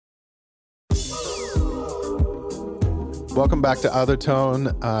Welcome back to Other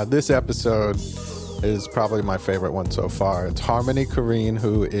Tone. This episode is probably my favorite one so far. It's Harmony Korine,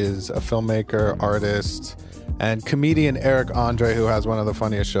 who is a filmmaker, artist, and comedian Eric Andre, who has one of the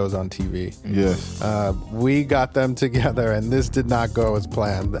funniest shows on TV. Yes. We got them together, and this did not go as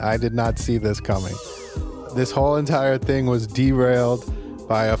planned. I did not see this coming. This whole entire thing was derailed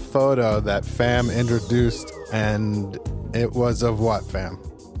by a photo that Fam introduced, and it was of what, Fam?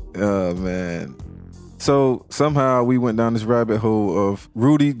 Oh, man. So somehow we went down this rabbit hole of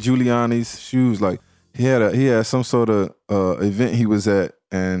Rudy Giuliani's shoes. Like he had some sort of event he was at,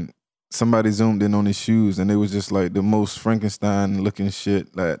 and somebody zoomed in on his shoes, and it was just like the most Frankenstein looking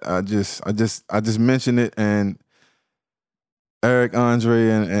shit. That I just mentioned it, and Eric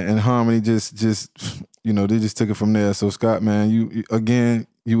Andre and Harmony just they just took it from there. So Scott, man,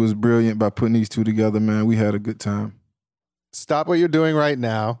 you was brilliant by putting these two together, man. We had a good time. Stop what you're doing right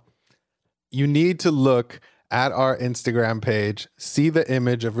now. You need to look at our Instagram page, see the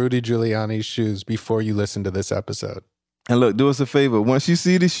image of Rudy Giuliani's shoes before you listen to this episode. And look, do us a favor. Once you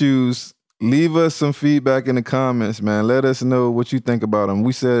see the shoes, leave us some feedback in the comments, man. Let us know what you think about them.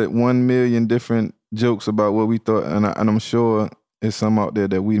 We said 1 million different jokes about what we thought, and I'm sure there's some out there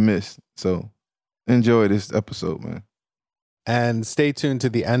that we missed. So enjoy this episode, man. And stay tuned to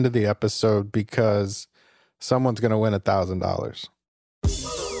the end of the episode because someone's going to win $1,000.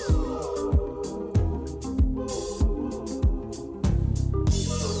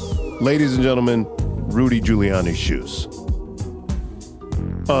 Ladies and gentlemen, Rudy Giuliani's shoes.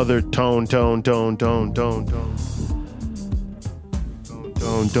 Other tone. Other tone.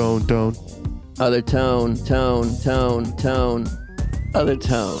 Other tone.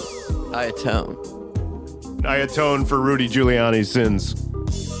 I atone. I atone for Rudy Giuliani's sins.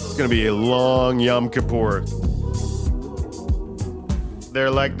 It's going to be a long Yom Kippur. They're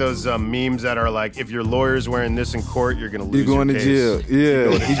like those memes that are like, if your lawyer's wearing this in court, you're going to lose You're going to jail.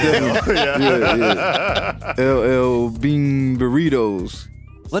 Yeah. He definitely. Yeah. LL Bean Burritos.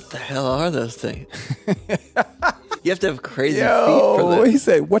 What the hell are those things? You have to have crazy feet Yo, for he this.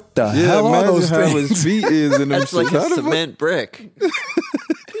 said, what the hell are those how things? his feet is in them That's like shit. a How the fuck- cement brick.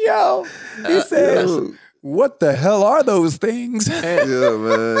 Yo, he said, what the hell are those things? Yeah,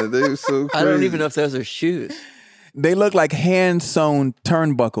 man. They were so crazy. I don't even know if those are shoes. They look like hand-sewn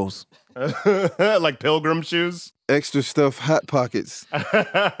turnbuckles. Like pilgrim shoes. Extra stuff, hot pockets.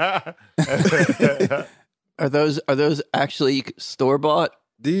 Are those actually store-bought?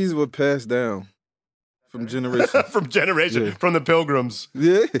 These were passed down from generation. From generation, Yeah. from the pilgrims.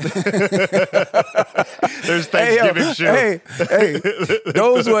 Yeah. There's Thanksgiving shoes. Hey,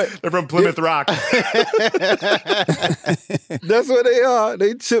 those were... They're from Plymouth Rock. That's what they are.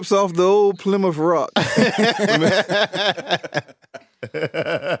 They chips off the old Plymouth Rock.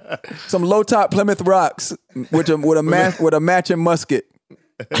 Some low-top Plymouth Rocks with a matching musket.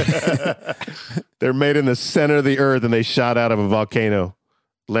 They're made in the center of the earth, and they shot out of a volcano,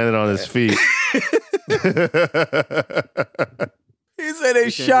 landed on his feet. He said they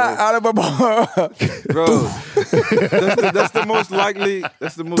shot out of a bar. Bro, that's the most likely.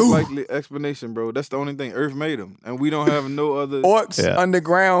 That's the most likely explanation, bro. That's the only thing. Earth made them, and we don't have no other. Orcs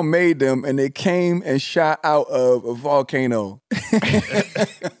underground made them, and they came and shot out of a volcano.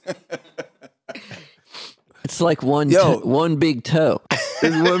 It's like one big toe.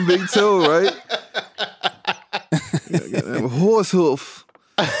 It's one big toe, right? Yeah, horse hoof.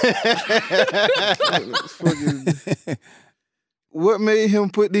 What made him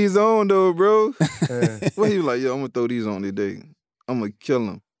put these on though, bro? Well, he was like, yo, I'm gonna throw these on today. I'm gonna kill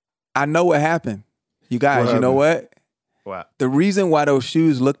him. I know what happened. You guys, What you know what? Wow. The reason why those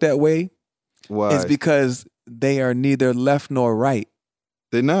shoes look that way Why? is because they are neither left nor right.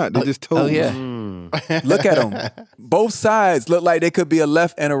 They're not. They're just toes. Oh, yeah. Look at them. Both sides look like they could be a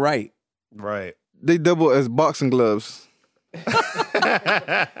left and a right. Right. They double as boxing gloves.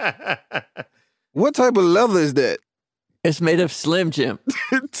 What type of leather is that? It's made of Slim Jim.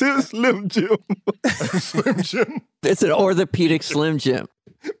 It's Slim Jim. Slim Jim. It's an orthopedic Slim Jim.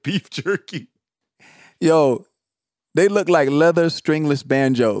 Beef jerky. Yo, they look like leather stringless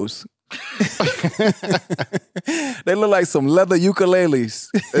banjos. They look like some leather ukuleles.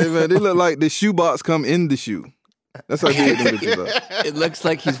 Hey man, they look like the shoebox come in the shoe. That's how big them bitches are. It looks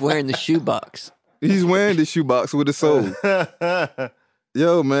like he's wearing the shoebox. He's wearing the shoebox with a sole.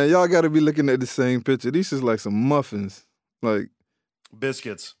 Yo, man, y'all got to be looking at the same picture. These is like some muffins. Like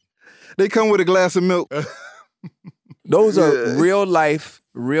Biscuits. they come with a glass of milk. Those are real life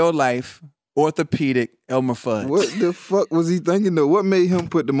orthopedic Elmer Fudd. What the fuck was he thinking though? What made him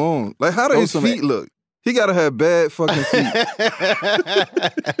put them on? Like, how do his feet look? He got to have bad fucking feet.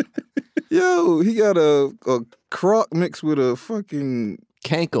 Yo, he got a croc mixed with a fucking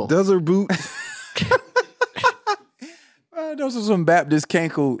Cankle. desert boot. Those are some Baptist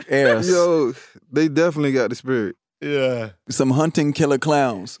cankle airs. Yo, they definitely got the spirit. Yeah. Some hunting killer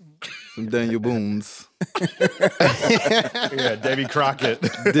clowns. Some Daniel Boones. Yeah, Davy Crockett.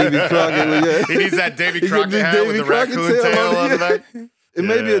 Davy Crockett, yeah. He needs that Davy He got Crockett this hat Davy with the Crockett raccoon tail on on the it. back. It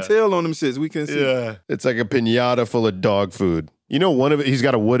may be a Yeah. tail on them shits. We can see. Yeah. It's like a pinata full of dog food. You know, he's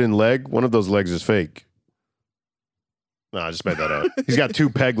got a wooden leg. One of those legs is fake. No, I just made that up. He's got 2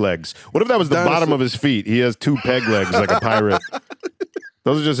 peg legs. What if that was the Dinosaur. bottom of his feet? He has 2 peg legs like a pirate.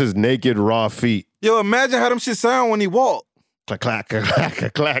 Those are just his naked, raw feet. Yo, imagine how them shit sound when he walk. Clack, clack, clack,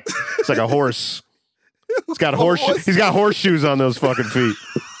 clack, clack. It's like a horse. He's got He's got horseshoes on those fucking feet.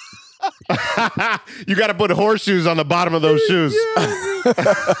 You got to put horseshoes on the bottom of those shoes.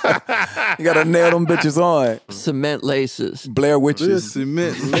 You gotta nail them bitches on. Cement laces. Blair This Witches.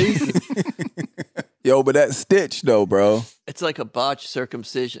 cement laces. Yo, but that stitch though, bro. It's like a botched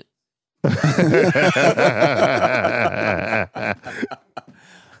circumcision.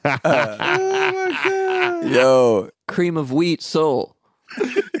 Yo, Cream of wheat sole.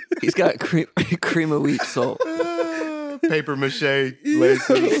 He's got cream of wheat sole. Paper mache laces. Arts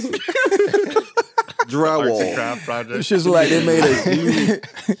and Drywall. craft project. it's just like they made a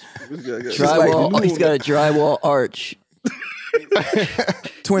Drywall. like- He's got a drywall arch.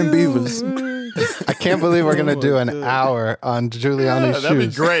 Twin Beavers. I can't believe we're gonna do an hour on Giuliani's That'd be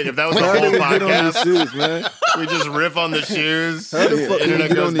shoes. great if that was the How whole did we get on these podcast. shoes, man? We just riff on the shoes. How the fuck did we Internet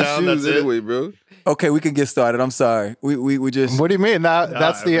get goes on these down. shoes That's anyway, it. bro? Okay, we can get started. I'm sorry. We just What do you mean?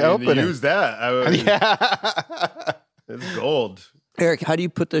 That's the opening. Use that. I mean, Yeah. It's gold. Eric, how do you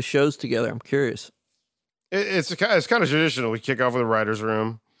put the shows together? I'm curious. It's kind of traditional. We kick off with a writer's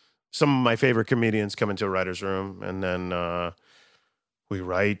room. Some of my favorite comedians come into a writer's room, and then we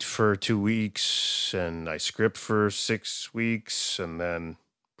write for 2 weeks, and I script for 6 weeks, and then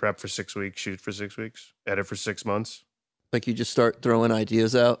prep for 6 weeks, shoot for 6 weeks, edit for 6 months. Like you just start throwing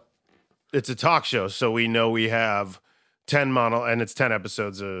ideas out. It's a talk show, so we know we have 10 and it's 10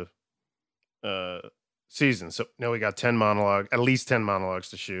 episodes a season. So now we got at least 10 monologues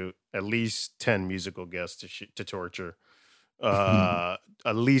to shoot, at least 10 musical guests to torture, at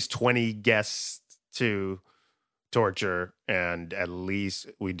least 20 guests to torture, and at least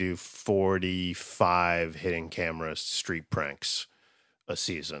we do 45 hidden camera street pranks a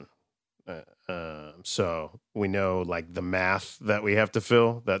season. So we know like the math that we have to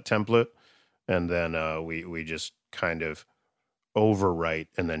fill, that template, and then we just kind of overwrite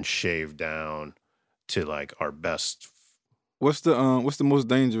and then shave down to like our best. What's the most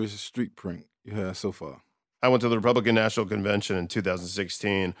dangerous street prank you had so far? I went to the Republican National Convention in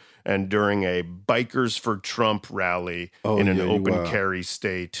 2016, and during a Bikers for Trump rally in an open carry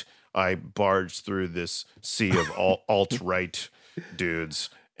state, I barged through this sea of alt-right dudes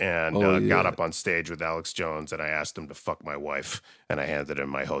and got up on stage with Alex Jones, and I asked him to fuck my wife, and I handed him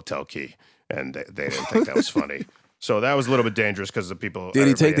my hotel key, and they didn't think that was funny. So that was a little bit dangerous because the people. Did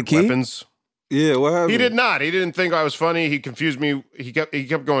he take the key? Weapons. Yeah, what happened? He did not. He didn't think I was funny. He confused me. He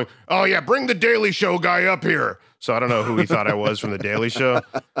kept going, "Oh yeah, bring the Daily Show guy up here." So I don't know who he thought I was from the Daily Show.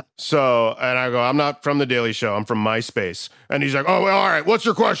 So, and I go, "I'm not from the Daily Show. I'm from MySpace." And he's like, "Oh, well, all right. What's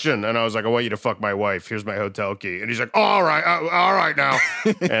your question?" And I was like, "I want you to fuck my wife. Here's my hotel key." And he's like, oh, all right now."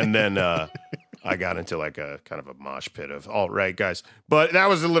 And then I got into like a kind of a mosh pit of all right guys. But that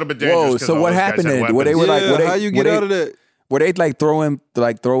was a little bit dangerous. Whoa, 'cause so all what those guys happened had then? Were they weapons. were like, were they, how you were get they- out of that? Were they like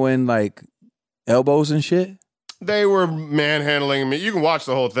throwing like elbows and shit? They were manhandling me. You can watch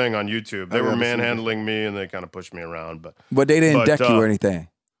the whole thing on YouTube. They I were gotta see this. manhandling me, and they kind of pushed me around. But they didn't But, deck you or anything.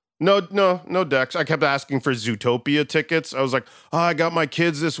 No decks. I kept asking for Zootopia tickets. I was like, "Oh, I got my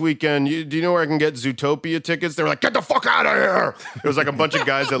kids this weekend. Do you know where I can get Zootopia tickets?" They were like, "Get the fuck out of here!" It was like a bunch of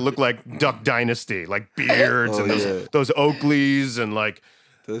guys that looked like Duck Dynasty, like beards Oh, and yeah. those Oakleys and like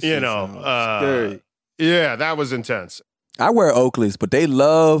That you shit know, sounds scary. yeah, that was intense. I wear Oakleys, but they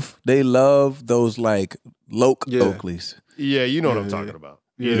love those like Loke Yeah. Oakleys. Yeah, you know what I'm Yeah, talking yeah. about.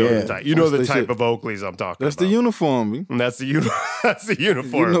 Yeah. You know Yeah. the type. You know the That's the type shit. of Oakleys I'm talking That's about. the uniform. Man. And that's the that's the You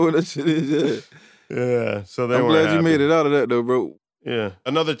uniform. know what that shit is. Yeah. Yeah. So they I'm were glad you happy. made it out of that though, bro. Yeah.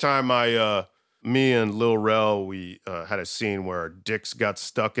 Another time me and Lil Rel, we had a scene where our dicks got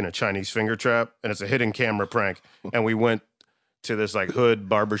stuck in a Chinese finger trap, and it's a hidden camera prank. And we went to this like hood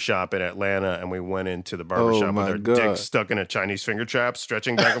barbershop in Atlanta, and we went into the barbershop my with our God. dicks stuck in a Chinese finger trap,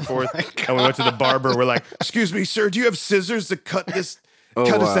 stretching back and forth. And we went to the barber. We're like, "Excuse me, sir, do you have scissors to cut this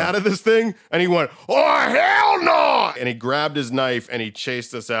cut us out of this thing. And he went, oh, hell no. And he grabbed his knife and he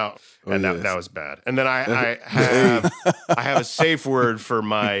chased us out. And that was bad. And then I have a safe word for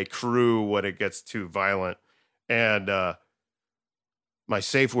my crew when it gets too violent. And my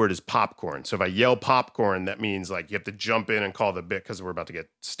safe word is popcorn. So if I yell popcorn, that means like you have to jump in and call the bit because we're about to get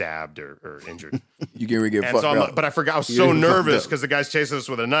stabbed or injured. You get fucked up. But I forgot. I was so nervous because the guy's chasing us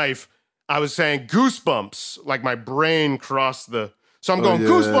with a knife. I was saying goosebumps, like my brain crossed the. So I'm going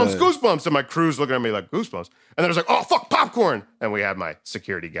goosebumps, goosebumps, and my crew's looking at me like goosebumps. And then I was like, oh fuck, popcorn! And we had my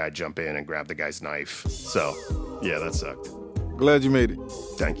security guy jump in and grab the guy's knife. So yeah, that sucked. Glad you made it.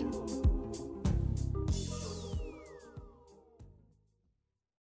 Thank you.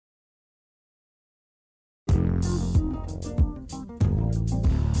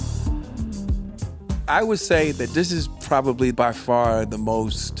 I would say that this is probably by far the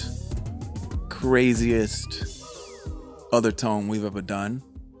most craziest other tone we've ever done.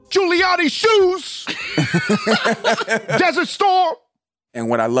 Giuliani shoes, Desert Storm. And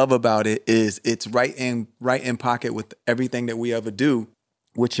what I love about it is it's right in pocket with everything that we ever do,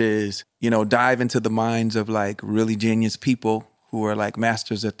 which is, dive into the minds of like really genius people who are like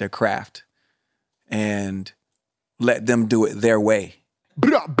masters at their craft and let them do it their way.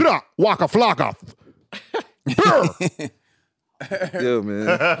 Blah, blah, waka flocka. Yeah,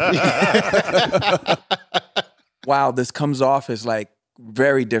 man. Wow, this comes off as like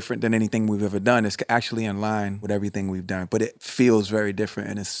very different than anything we've ever done. It's actually in line with everything we've done, but it feels very different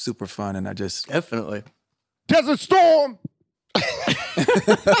and it's super fun. And I just Definitely. Desert Storm.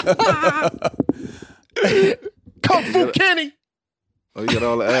 Kung Fu Kenny. Oh, you got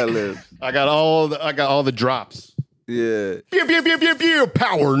all the ad-libs. I got all the drops. Yeah. Pew, pew, pew, pew, pew.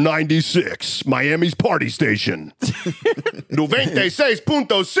 Power 96, Miami's party station.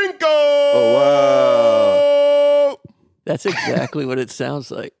 96.5. Oh, wow. That's exactly what it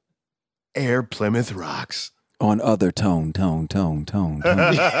sounds like. Air Plymouth Rocks. on other tone.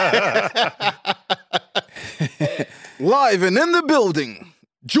 Live and in the building.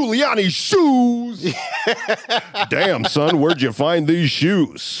 Giuliani shoes. Damn, son, where'd you find these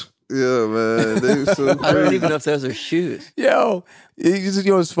shoes? Yeah, man. They were so crazy. I don't even know if those are shoes. Yo,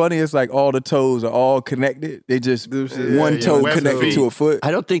 it's funny. It's like all the toes are all connected. They just one toe web connected feet. to a foot.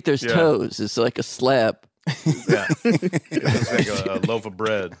 I don't think there's toes. It's like a slab. Yeah. It's like a loaf of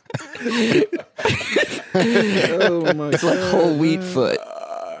bread. Oh my It's like whole wheat foot.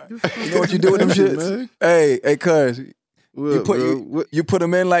 You know what you do with them shits? man. Hey, cuz. What, bro? You put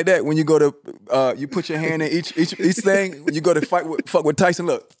them in like that when you go to you put your hand in each thing when you go to fuck with Tyson.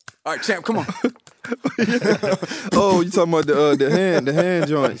 Look, all right, champ, come on. Oh, you talking about the hand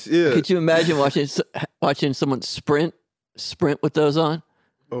joints? Yeah. Could you imagine watching someone sprint with those on?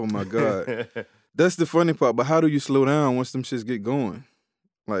 Oh my god, that's the funny part. But how do you slow down once them shits get going?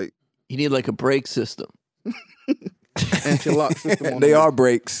 Like You need like a brake system. anti-lock system. They are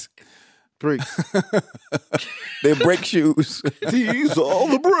brakes. brakes. They're brake shoes. These are all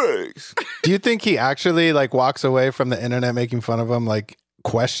the brakes. Do you think he actually like walks away from the internet making fun of him, like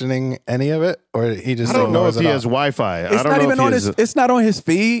questioning any of it, or he just I don't know ignores if he it has all? Wi-Fi. It's not even on his. It's not on his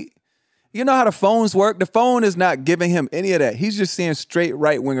feed. You know how the phones work. The phone is not giving him any of that. He's just seeing straight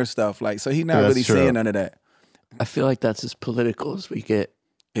right winger stuff. Like, so he's not really seeing none of that. I feel like that's as political as we get.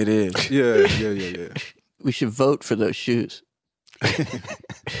 It is. Yeah. We should vote for those shoes. They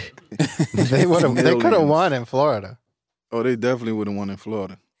would have. They could have won in Florida. Oh, they definitely would have won in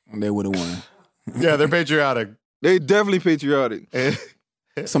Florida. They would have won. Yeah, they're patriotic. They definitely patriotic.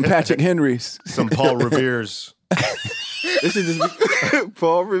 Some Patrick Henrys. Some Paul Revere's. It should just be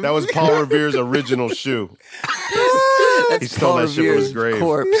Paul Revere. That was Paul Revere's original shoe. He stole that shit from his grave.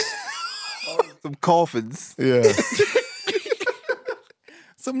 Corpse. Some coffins. Yeah.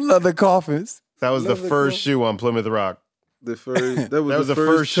 Some leather coffins. That was the first shoe on Plymouth Rock. The first. That was the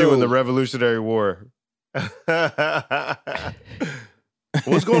first shoe in the toe. Revolutionary War. What's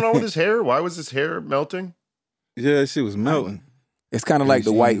going on with his hair? Why was his hair melting? Yeah, she was melting. It's kind of like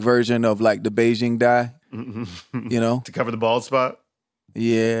the white version of like the Beijing dye. You know? To cover the bald spot?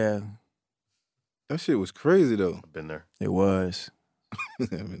 Yeah, That shit was crazy though. Been there. it was. I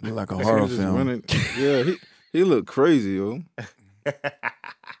mean, Looked like a he horror was just film. running- Yeah, he looked crazy, yo.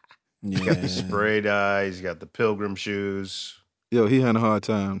 He's got the Yeah. spray dye. He's got the pilgrim shoes. Yo, he had a hard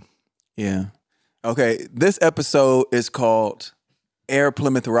time. Yeah. Okay, this episode is called Air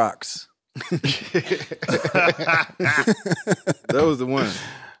Plymouth Rocks. That was the one.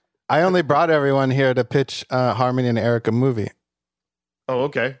 I only brought everyone here to pitch Harmony and Erica movie. Oh,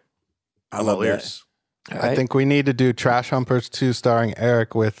 okay. I love All that. ears. All I right. think we need to do Trash Humpers 2 starring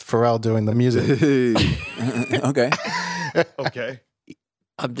Eric with Pharrell doing the music. Hey. Okay. Okay.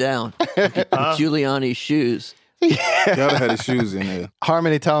 I'm down. Giuliani's shoes. Gotta have his shoes in there.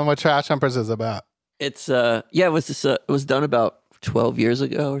 Harmony, tell them what Trash Humpers is about. It's it was done about 12 years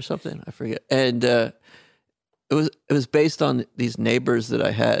ago or something. I forget. And it was based on these neighbors that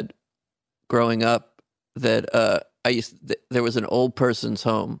I had growing up that there was an old person's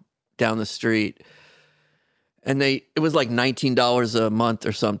home down the street, and it was like $19 a month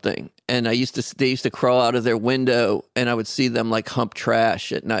or something. And they used to crawl out of their window, and I would see them like hump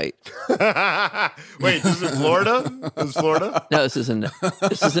trash at night. Wait, this is in Florida? This is Florida? No, this is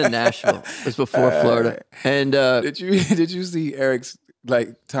in Nashville. It was before Florida. And Did you see Eric's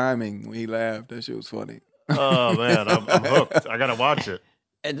like timing when he laughed? That shit was funny. Oh man, I'm hooked. I gotta watch it.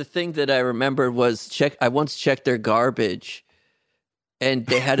 And the thing that I remembered was I once checked their garbage, and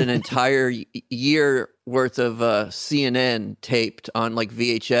they had an entire year worth of CNN taped on like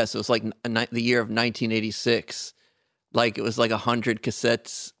VHS. It was like the year of 1986. Like it was like 100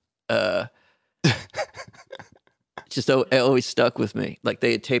 cassettes. It always stuck with me. Like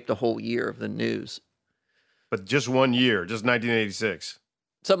they had taped a whole year of the news. But just 1 year, just 1986.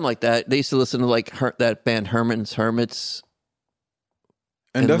 Something like that. They used to listen to like that band Herman's Hermits.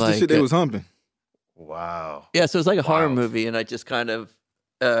 And that's like, the shit they was humping. Wow. Yeah, so it was like a horror Wow. movie, and I just kind of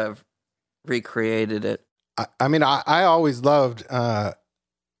recreated it. I mean, I always loved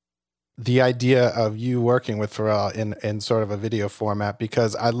the idea of you working with Pharrell in sort of a video format,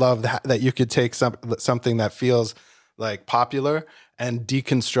 because I love that you could take something that feels like popular and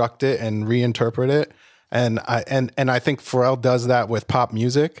deconstruct it and reinterpret it. And I think Pharrell does that with pop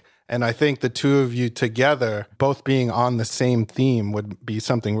music. And I think the two of you together, both being on the same theme, would be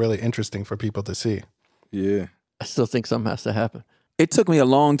something really interesting for people to see. Yeah. I still think something has to happen. It took me a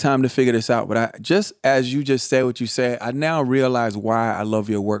long time to figure this out, but just as you just said what you said, I now realize why I love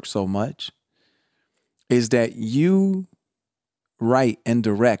your work so much. Is that you write and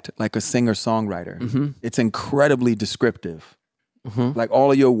direct like a singer-songwriter. Mm-hmm. It's incredibly descriptive. Mm-hmm. Like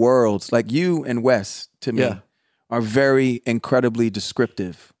all of your worlds, like you and Wes, to me, Yeah. are very incredibly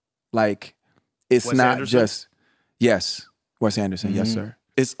descriptive. Like it's Wes not Anderson? just, yes, Wes Anderson, yes, sir.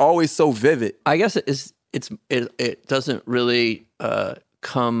 It's always so vivid. I guess it doesn't really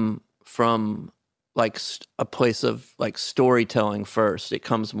come from like a place of like storytelling first. It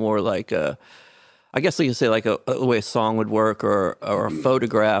comes more like I guess you could say like a way a song would work or a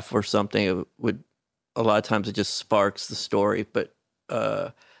photograph or something. It would a lot of times it just sparks the story, but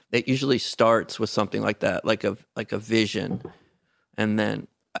it usually starts with something like that, like a vision, and then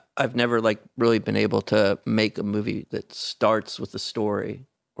I've never like really been able to make a movie that starts with a story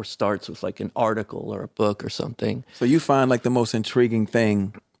or starts with like an article or a book or something. So you find like the most intriguing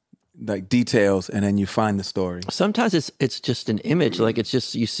thing, like details, and then you find the story. Sometimes it's just an image, like it's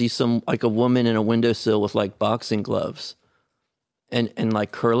just you see some like a woman in a windowsill with like boxing gloves and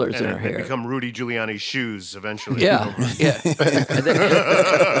like curlers in her And they hair. become Rudy Giuliani's shoes eventually. Yeah, yeah. And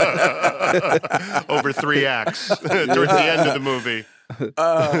then- Over 3 acts towards the end of the movie.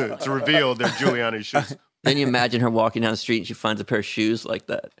 It's revealed they're Giuliani's shoes. Then you imagine her walking down the street and she finds a pair of shoes like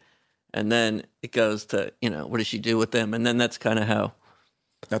that. And then it goes to, what does she do with them? And then that's kind of how,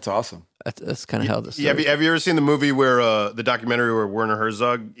 That's awesome. that's kind of how this Yeah, have you ever seen the movie where the documentary where Werner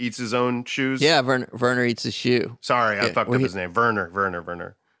Herzog eats his own shoes? Yeah, Werner eats his shoe. Sorry, I fucked where up he- his name.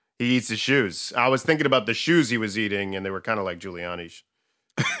 Werner. He eats his shoes. I was thinking about the shoes he was eating, and they were kind of like Giuliani's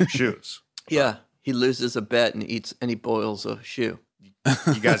shoes. Yeah, he loses a bet and he boils a shoe.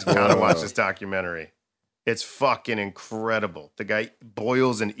 You guys gotta watch this documentary. It's fucking incredible. The guy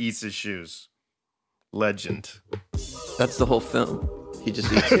boils and eats his shoes. Legend. That's the whole film. He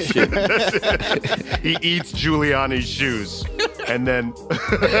just eats his shoe. He eats Giuliani's shoes, and then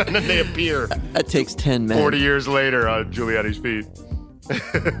they appear That takes 10 men. 40 years later on Giuliani's feet.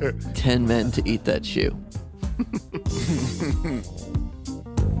 10 men to eat that shoe.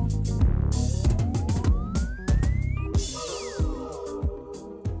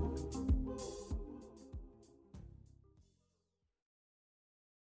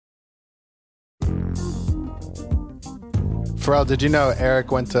 Pharrell, did you know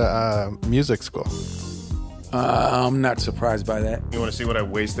Eric went to music school? I'm not surprised by that. You want to see what I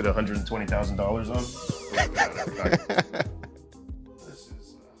wasted $120,000 on? This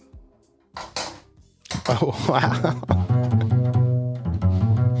is Oh, wow.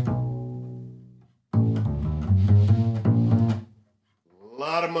 a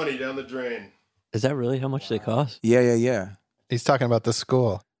lot of money down the drain. Is that really how much they cost? Yeah. He's talking about the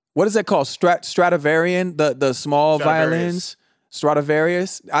school. What is that called? Stradivarian, the small Stradivarius. violins,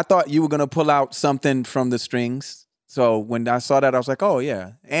 Stradivarius. I thought you were gonna pull out something from the strings. So when I saw that, I was like, oh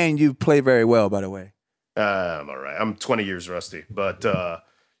yeah. And you play very well, by the way. I'm all right. I'm 20 years rusty, but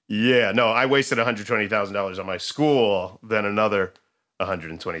Yeah, no, I wasted $120,000 on my school, then another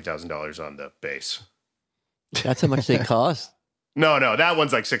 $120,000 on the bass. That's how much they cost. No, that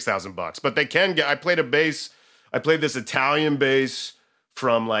one's like $6,000. But they can get. I played a bass. I played this Italian bass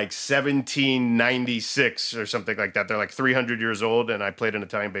from like 1796 or something like that. They're like 300 years old, and I played an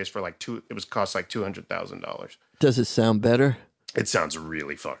Italian bass for like It was cost like $200,000. Does it sound better? It sounds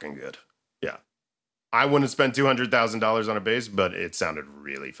really fucking good. Yeah, I wouldn't spend $200,000 on a bass, but it sounded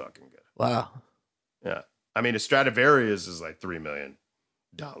really fucking good. Wow. Yeah, I mean, a Stradivarius is like $3 million.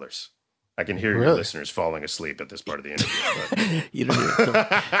 I can hear your Really? listeners falling asleep at this part of the interview. But. You don't even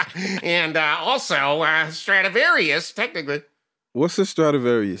And also, Stradivarius, technically. What's a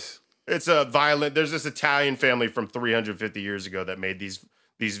Stradivarius? It's a violin. There's this Italian family from 350 years ago that made these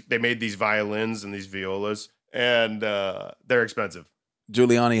violins and these violas, and they're expensive.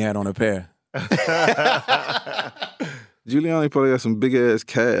 Giuliani had on a pair. Giuliani probably got some big ass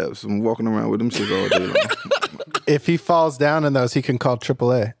calves. I'm walking around with them shit all day long. If he falls down in those, he can call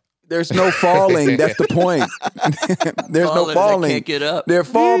AAA. There's no falling. That's the point. There's no I falling. can't get up. They're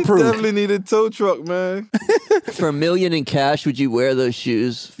fall You proof. definitely need a tow truck, man. For $1 million in cash, would you wear those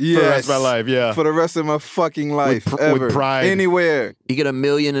shoes? Yes. For the rest of my life, yeah. For the rest of my fucking life, with ever. pride. Anywhere. You get $1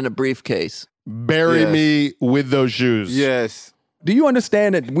 million in a briefcase. Bury Yes. me with those shoes. Yes. Do you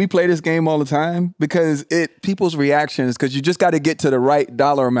understand that we play this game all the time? Because people's reactions, because you just got to get to the right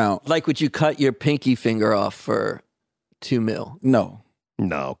dollar amount. Like, would you cut your pinky finger off for $2 million? No.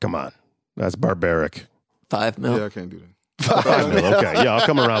 No, come on. That's barbaric. $5 million? Yeah, I can't do that. $5 million. Okay, yeah, I'll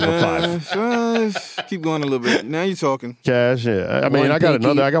come around for $5. Keep going a little bit. Now you're talking. Cash, yeah. I mean, One I got pinky.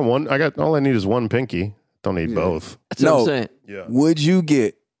 another. I got one. All I need is one pinky. Don't need both. That's what No. I'm saying. Yeah. Would you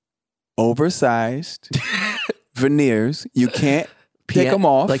get oversized veneers? You can't take them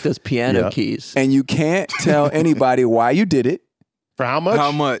off. Like those piano Yeah. keys. and you can't tell anybody why you did it. For how much?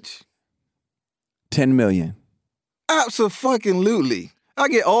 How much? 10 million. Absolutely. I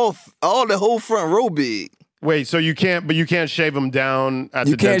get all the whole front row big. Wait, so you can't shave them down at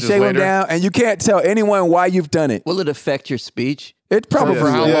You the can't dentist shave later? them down, and you can't tell anyone why you've done it. Will it affect your speech? It's probably For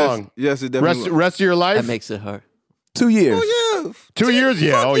how yes, long? Yes, it definitely. Rest of your life? That makes it hard. 2 years. Oh yeah. 2 years?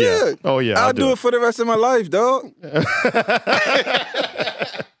 Yeah. Fuck Oh yeah. Oh yeah. I'll do it for the rest of my life, dog.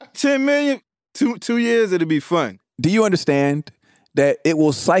 10 million, 2 years, it'll be fun. Do you understand that it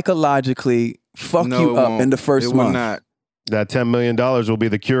will psychologically fuck No, you it up won't. in the first It month? will not. That $10 million will be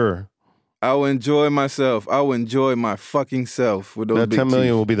the cure. I will enjoy myself. I will enjoy my fucking self with those That big $10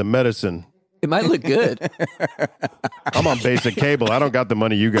 million teeth. will be the medicine. It might look good. I'm on basic cable. I don't got the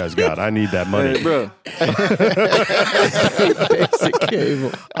money you guys got. I need that money. Hey, bro. Basic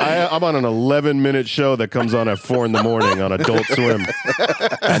cable. I'm on an 11-minute show that comes on at 4 a.m. on Adult Swim.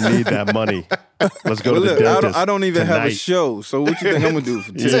 I need that money. Let's go But to the look, dentist. I don't even have a tonight. show. So what you think I'm gonna do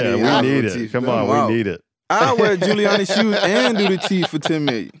for 10 Yeah, million? we I'll need do it. teeth. Come I'm on, out. we need it. I'll wear Giuliani shoes and do the teeth for 10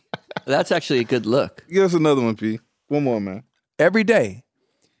 million. That's actually a good look. Give us another one, P. One more, man. Every day,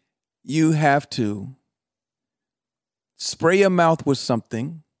 you have to spray your mouth with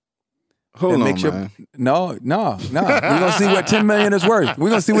something. Hold that on, makes man. No. We're gonna see what 10 million is worth. We're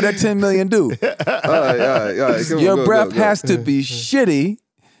gonna see what that 10 million do. All right. Come on, Your go, breath go, go. has to be shitty.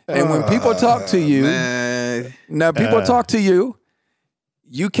 And when people talk to you, Man. now people talk to you,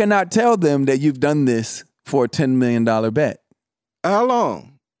 you cannot tell them that you've done this for a $10 million bet How long?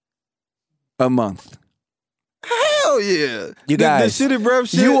 a month. Hell yeah. You The guys, shitty breath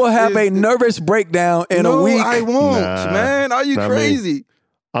shit you will have a is- nervous breakdown in no, a week. I won't, Nah, man. Are you not me. crazy?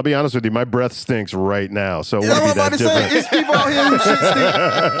 I'll be honest with you. My breath stinks right now, so it Yeah, I'm wouldn't be about that to say, different. it's people out here who shit stink.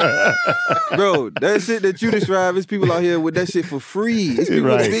 Bro, that shit that you describe, is people out here with that shit for free. It's people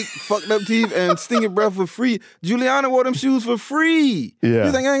Right. with big fucked up teeth and stinking breath for free. Giuliani wore them shoes for free. Yeah.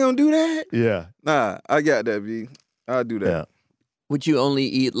 You think I ain't gonna do that? Yeah. Nah, I got that, B. I'll do that. Yeah. Would you only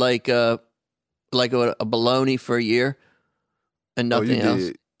eat like a bologna for a year and Oh, you nothing else?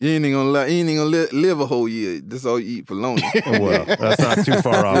 did. You ain't even gonna live a whole year. That's all you eat for lonely. Well, that's not too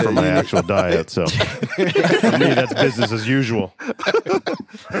far off from my actual diet. So for me, that's business as usual.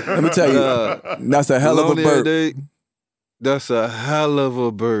 Let me tell you, that's a hell of a Lonely every burp. day, that's a hell of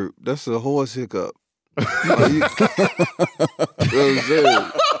a burp. That's a horse hiccup.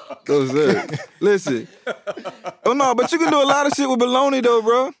 Those it. Listen. Oh no, but you can do a lot of shit with bologna though,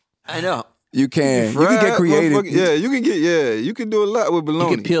 bro. I know. You can. You Fried can get creative. motherfucker- Yeah, you can do a lot with You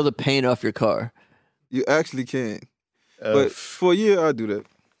bologna. can peel the paint off your car. You actually can. But for a year, I'll do that.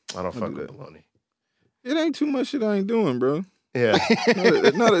 I don't fuck do with that. bologna. It ain't too much shit I ain't doing, bro. Yeah.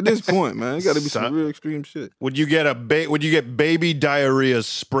 Not at this point, man. It got to be some Son- real extreme shit. Would you get baby diarrhea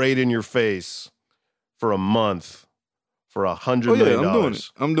sprayed in your face for a month for $100 Oh million. yeah,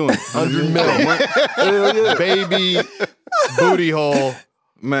 I'm doing it. 100 million. Hell yeah. Baby booty hole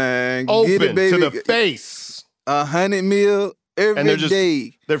Man, open get it, baby. to the face. 100 mil every And they're just-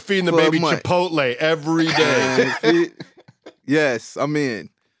 day. They're feeding the For a baby month. Chipotle every day. Yes, I'm in.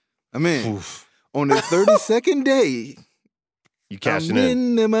 Oof. On the 32nd day, You cashing I'm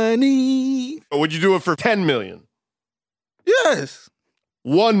in. the money. Or would you do it for 10 million? Yes.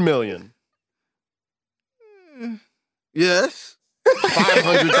 1 million? Yes.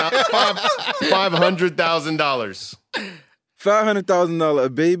 $500,000. $500,000 a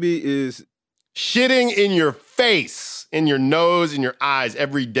baby is Shitting in your face, in your nose, in your eyes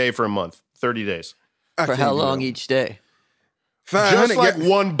every day for a month, 30 days. I For can't how do long that. each day? 500 Just like got-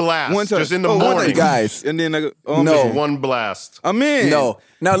 one blast, one time. just in the Oh, one morning. time. Guys. And then I go, oh, No. man. One blast. I'm in. No.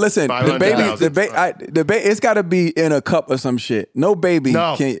 Now listen, the 500,000. baby, it's got to be in a cup or some shit. No baby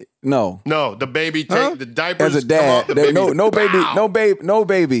No. can. No. No, the baby take Huh? the diapers. As a come off, dad, the there- baby, no baby, Pow! no baby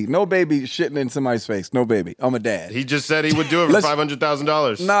shitting in somebody's face. No baby. I'm a dad. He just said he would do it for Let's-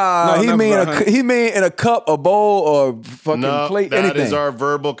 $500,000. Nah, No, he never mean mind. he mean in a cup, a bowl, or fucking No, plate, that anything. is our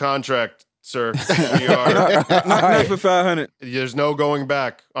verbal contract, sir. We are. Not for 500. There's no going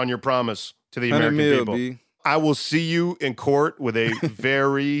back on your promise to the 100 American mil, people. B. I will see you in court with a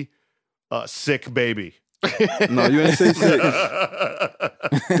very sick baby. No, you ain't say sick.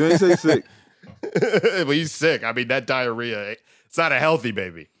 You ain't say sick. Well, he's sick. I mean, that diarrhea, it's not a healthy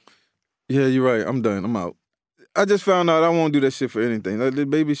baby. Yeah, you're right. I'm done. I'm out. I just found out I won't do that shit for anything. Like, the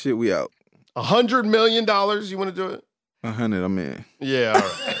baby shit, we out. $100 million, you want to do it? 100, I'm in. Yeah, all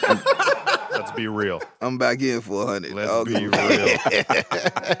right. Let's be real. I'm back in for 100. Let's be real.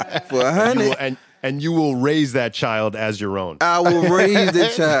 For You 100, will, and you will raise that child as your own. I will raise the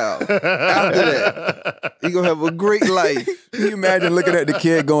child. After that, he gonna have a great life. Can you imagine looking at the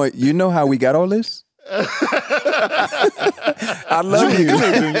kid going, "You know how we got all this? I love you."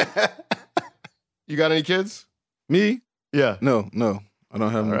 You got any kids? Me? Yeah. No. I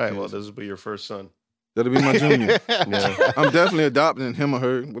don't have All no right. kids. Well, this will be your first son. That'll be my junior. Yeah. I'm definitely adopting him or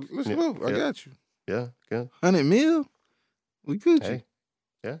her. Well, let's Yeah, go. I yeah. got you. Yeah. Good. 100 mil? We good. Hey.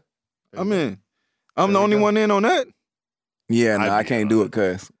 Yeah. I'm in. I'm There the we only go. one in on that. Yeah, no, I'd I be can't in do on it,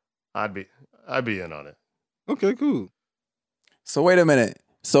 cuz. I'd be in on it. Okay, cool. So wait a minute.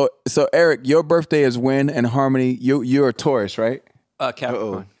 So Eric, your birthday is when? And Harmony, you're a Taurus, right?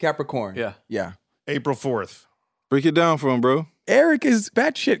 Capricorn. Capricorn. Yeah. Yeah. April 4th. Break it down for him, bro. Eric is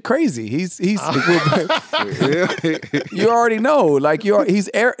batshit crazy. He's Yeah. you already know. Like he's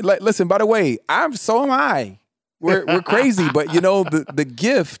Eric. Like, listen, by the way, so am I. We're crazy, but you know the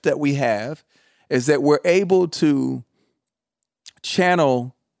gift that we have is that we're able to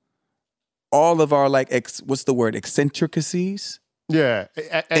channel all of our what's the word, eccentricities. Yeah.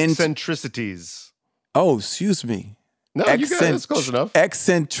 Eccentricities. Oh, excuse me. No, you got it. It's close enough.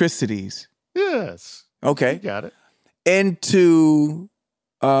 Eccentricities. Yes. Okay. You got it. Into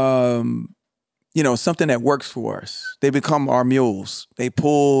something that works for us. They become our mules. They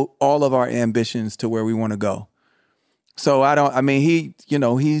pull all of our ambitions to where we want to go. So he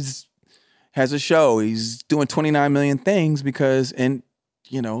has a show. He's doing 29 million things because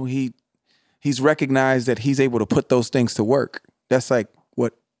he's recognized that he's able to put those things to work. That's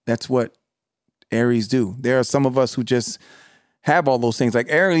what Aries do. There are some of us who just have all those things. Like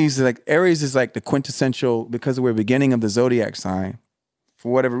Aries is like the quintessential, because we're beginning of the zodiac sign.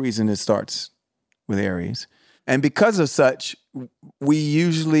 For whatever reason, it starts with Aries. And because of such, we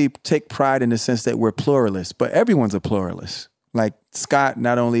usually take pride in the sense that we're pluralists, but everyone's a pluralist. Like Scott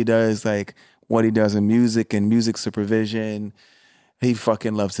not only does like what he does in music and music supervision, he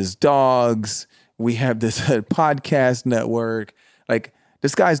fucking loves his dogs. We have this podcast network. Like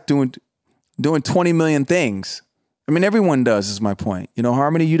this guy's doing 20 million things. I mean, everyone does, is my point.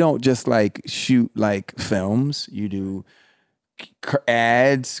 Harmony, you don't just like shoot like films. You do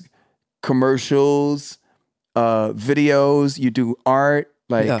ads, commercials, videos. You do art,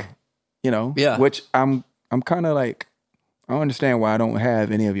 Yeah. which I'm kind of like, I don't understand why I don't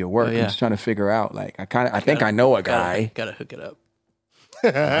have any of your work. Oh, yeah. I'm just trying to figure out, like, I think I know a guy. Gotta hook it up.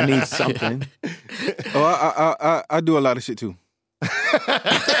 I need something. Oh, I do a lot of shit too. I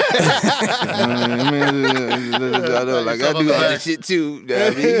do other shit too. You know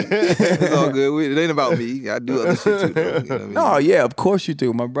what I mean? It's all good. It ain't about me. I do other shit too. Though, you know what I mean? No, yeah, of course you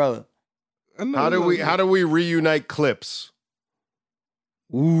do, my brother. How do we reunite clips?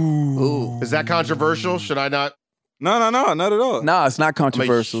 Ooh. Is that controversial? Should I not? No, not at all. No, it's not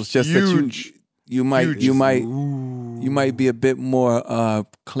controversial. It's just huge, that you might be a bit more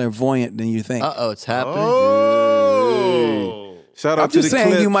clairvoyant than you think. It's happening. Oh. Shout out I'm to just the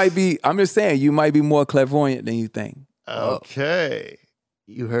saying clips. I'm just saying you might be more clairvoyant than you think. Okay.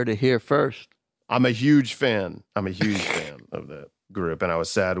 You heard it here first. I'm a huge fan. I'm a huge fan of that group, and I was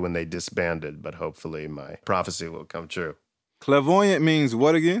sad when they disbanded, but hopefully my prophecy will come true. Clairvoyant means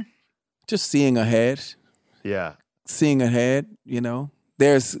what again? Just seeing ahead. Yeah. Seeing ahead, you know.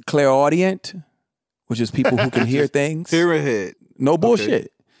 There's clairaudient, which is people who can hear things. Hear ahead. No bullshit. Okay.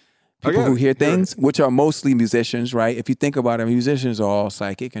 People who hear Hear things, which are mostly musicians, right? If you think about it, musicians are all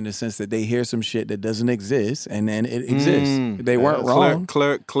psychic in the sense that they hear some shit that doesn't exist, and then it exists. They weren't wrong.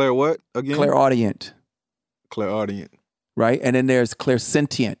 Claire what again? Clairaudient, Clairaudient. right? And then there's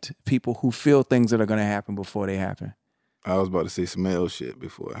clairsentient, people who feel things that are going to happen before they happen. I was about to say some L shit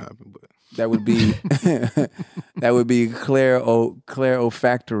before it happened, but That would be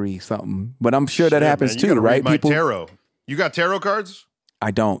clairolfactory something. But I'm sure that Shit, happens man, you too, gotta right? read my tarot. You got tarot cards?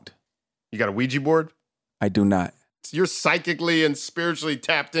 I don't. You got a Ouija board? I do not. You're psychically and spiritually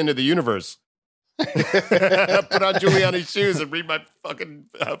tapped into the universe. Put on Giuliani's shoes and read my fucking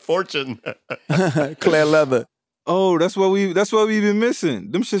fortune. Claire leather. oh, that's what we been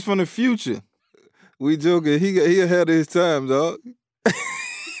missing. Them shits from the future. We joking. He ahead of his time, dog.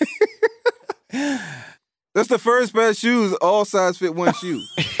 That's the first pair of shoes. All size fit one shoe.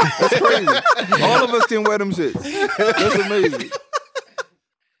 That's crazy. All of us can wear them shits. That's amazing.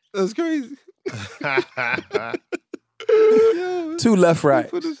 That's crazy. Two left,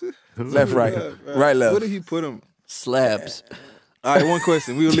 right. Left, right. Right, left. Where did he put them? Slabs. All right, one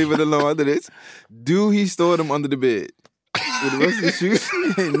question. We'll leave it alone after this. Do he store them under the bed with the rest of the shoes?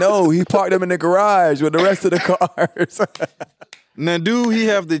 No, he parked them in the garage with the rest of the cars. Now, do he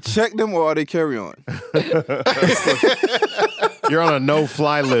have to check them or are they carry on? You're on a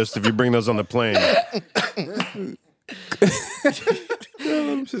no-fly list if you bring those on the plane.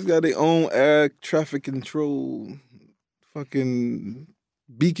 Them shits got their own air traffic control fucking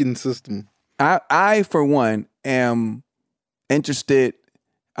beacon system. I for one am interested.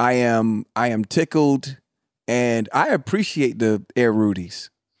 I am tickled, and I appreciate the Air Rudies.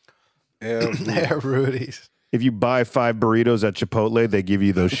 Air Rudy's. If you buy 5 burritos at Chipotle, they give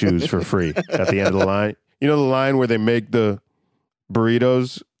you those shoes for free at the end of the line. You know the line where they make the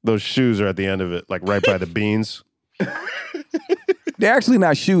burritos? Those shoes are at the end of it, like right by the beans. They're actually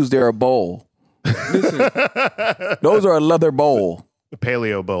not shoes; they're a bowl. Those are a leather bowl. The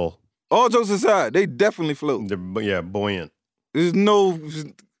paleo bowl. All jokes aside, they definitely float. They're buoyant. There's no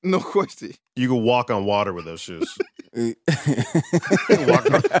question. You can walk on water with those shoes.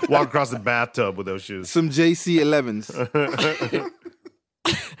 walk across the bathtub with those shoes. Some JC11s.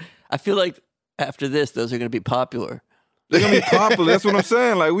 I feel like after this, those are going to be popular. They're gonna be popular. That's what I'm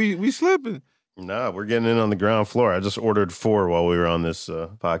saying. Like we slipping. No, we're getting in on the ground floor. I just ordered 4 while we were on this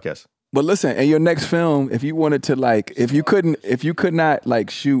podcast. But listen, in your next film, if you wanted to if you could not like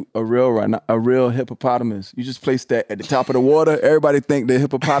shoot a real hippopotamus, you just place that at the top of the water. Everybody think the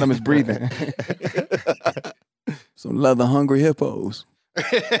hippopotamus breathing. Some leather hungry hippos.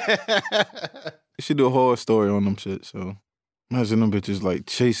 You should do a horror story on them shit. So imagine them bitches like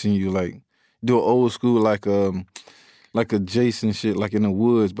chasing you, like do an old school like a Jason shit, like in the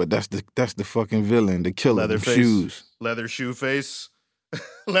woods. But that's the fucking villain, the killer. Leather face, shoes, leather shoe face,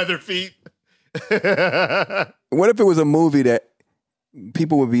 leather feet. What if it was a movie that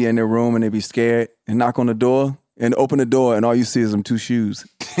people would be in their room and they'd be scared and knock on the door and open the door and all you see is them 2 shoes?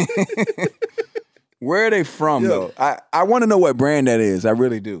 Where are they from, though? I want to know what brand that is. I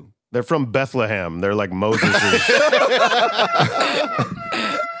really do. They're from Bethlehem. They're like Moses'.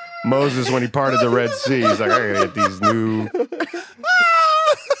 Moses, when he parted the Red Sea, he's like, I gotta get these new.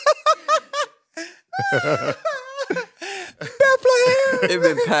 Bethlehem! They've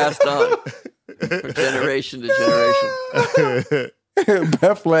been passed on from generation to generation.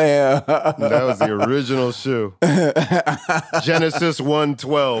 Bethlehem. That was the original shoe. Genesis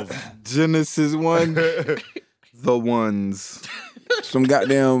 1:12. Genesis 1, the ones. Some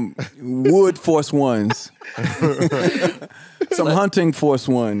goddamn wood force ones. Some hunting force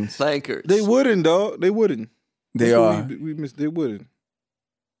ones. Thankers. They wouldn't, dog. They wouldn't. They That's are. what we missed. They wouldn't.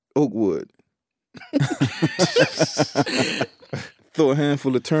 Oak wood. Throw a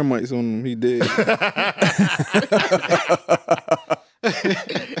handful of termites on him. He dead.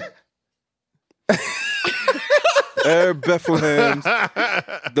 Air Bethlehem's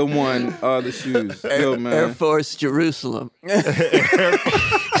the one are the shoes. Yo, man. Air Force Jerusalem.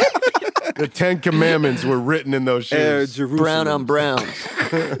 The 10 Commandments were written in those Air shoes. Jerusalem. Brown on brown.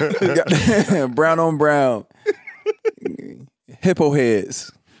 Brown on brown. Hippo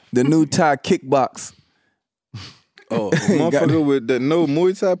heads. The new Thai kickbox. Oh, motherfucker with the no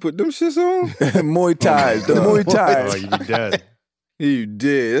Muay Thai put them shits on? Muay Thai. The Muay Oh, Thai. you'd be dead. You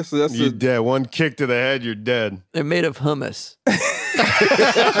dead. That's You dead. One kick to the head, you're dead. They're made of hummus. You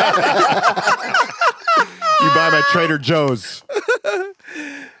buy them at Trader Joe's.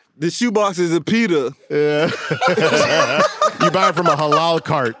 The shoebox is a pita. Yeah. You buy it from a halal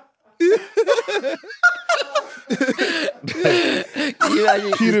cart. You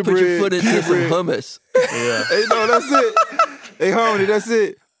imagine Pita you put your bread, foot into pita some bread. hummus. Yeah. Hey, no, that's it. Hey, Harmony, that's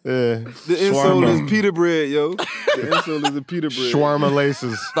it. Yeah. The insole is pita bread, yo. The insole is a pita bread. Shawarma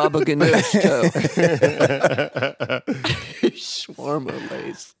laces. Baba Ganoush toe. Shawarma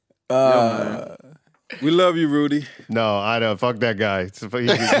lace. We love you, Rudy. No, I don't. Fuck that guy. See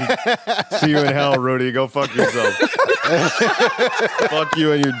you in hell, Rudy. Go fuck yourself. Fuck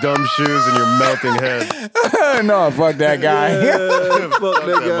you and your dumb shoes and your melting head. No, fuck that guy. Fuck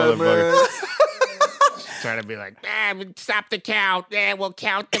that guy, man. Trying to be like, stop the count. Yeah, we'll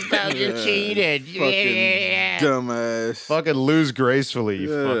count the vote. You cheated. Fucking dumbass. Fucking lose gracefully, you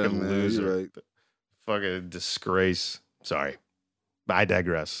Yeah, fucking man, loser. you're right. Fucking disgrace. Sorry. I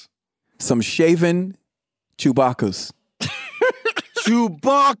digress. Some shaven Chewbacca's.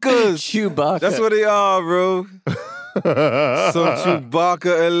 Chewbacca's. Chewbacca. That's what they are, bro. Some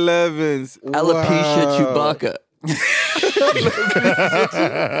Chewbacca 11s. Alopecia Wow. Chewbacca.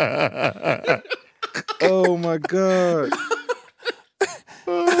 Oh my God.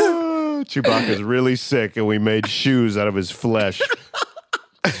 Chewbacca's really sick, and we made shoes out of his flesh.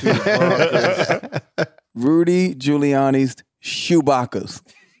 Rudy Giuliani's Chewbacca's.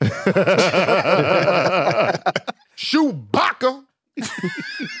 Chewbacca.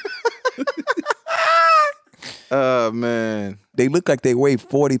 Oh, man. They look like they weigh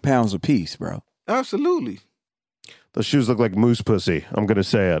 40 pounds apiece, bro. Absolutely. Those shoes look like moose pussy. I'm going to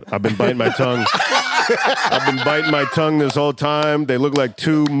say it. I've been biting my tongue. I've been biting my tongue this whole time. They look like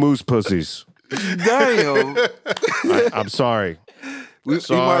two moose pussies. Damn. I'm sorry. We might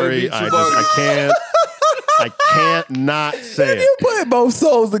Sorry. have beat I can't not say You it. put both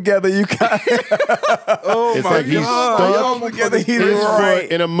souls together, you got it. Oh It's my like he's God. stuck Y'all together, motherfuckers he's his crazy. right.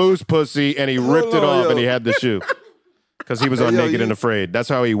 foot in a moose pussy, and he ripped it on, off, yo. and he had the shoe. Because he was on Yo, Naked you- and Afraid. That's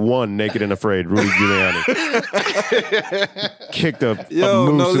how he won Naked and Afraid, Rudy Giuliani. Kicked a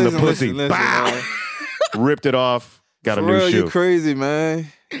Yo, moose no, in the listen, pussy. listen, Bow! man. Ripped it off. Got a For new real, shoe. you crazy, man.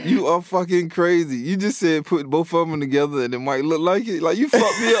 You are fucking crazy. You just said put both of them together and it might look like it. Like, you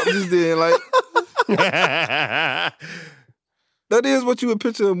fucked me up just then. Like, that is what you would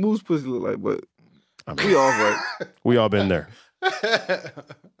picture a moose pussy look like, but we all right. We all been there.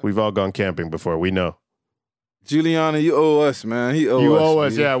 We've all gone camping before. We know. Giuliani, you owe us, man. He You owe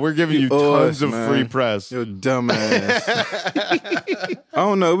us. Yeah, we're giving you owe tons us, of man. free press. You're dumbass. I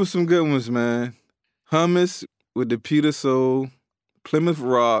don't know. It was some good ones, man. Hummus with the Peter Soul, Plymouth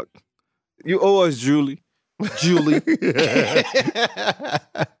Rock. You owe us, Julie. Julie.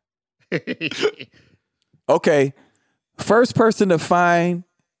 Okay. First person to find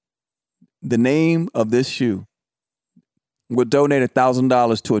the name of this shoe will donate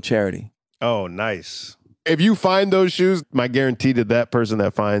 $1,000 to a charity. Oh, nice. If you find those shoes, my guarantee to that person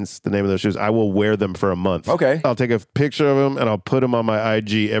that finds the name of those shoes, I will wear them for a month. Okay. I'll take a picture of them and I'll put them on my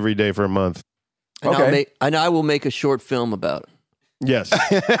IG every day for a month. And Okay. I will make a short film about it. Yes.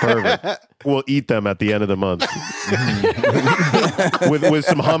 Perfect. We'll eat them at the end of the month. with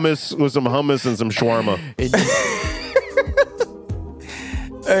some hummus, and some shawarma.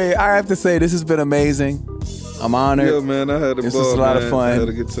 Hey, I have to say, this has been amazing. I'm honored. Yo, man, I had a This ball, was a lot of man. fun. I had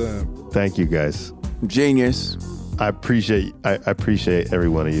a good time. Thank you guys. Genius. I appreciate every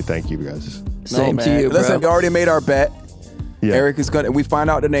one of you. Thank you guys. Same No, to man. you, bro. Listen, we already made our bet. Yeah. Eric is gonna. We find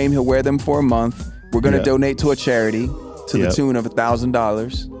out the name. He'll wear them for a month. We're gonna Yeah. donate to a charity to Yeah. the tune of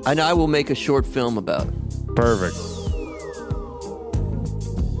 $1,000. And I will make a short film about it. Perfect.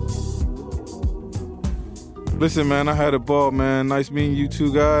 Listen, man, I had a ball, man. Nice meeting you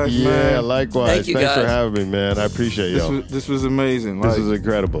two guys, Yeah, man. likewise. Thank you, Thanks for guys. having me, man. I appreciate y'all. This was amazing. This Like, is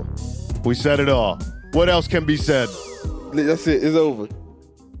incredible. We said it all. What else can be said? that's it. It's over.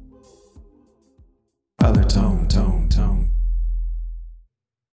 Other tone.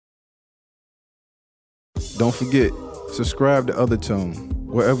 Don't forget, subscribe to Other Tone,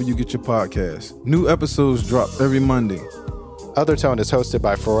 wherever you get your podcasts. New episodes drop every Monday. Other Tone is hosted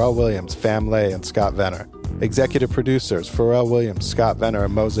by Pharrell Williams, Fam Lay, and Scott Venner. Executive producers, Pharrell Williams, Scott Venner,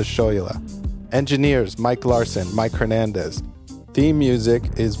 and Moses Shoyula. Engineers, Mike Larson, Mike Hernandez. Theme music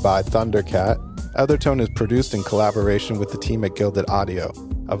is by Thundercat. Other Tone is produced in collaboration with the team at Gilded Audio,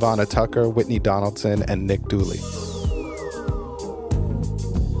 Ivana Tucker, Whitney Donaldson, and Nick Dooley.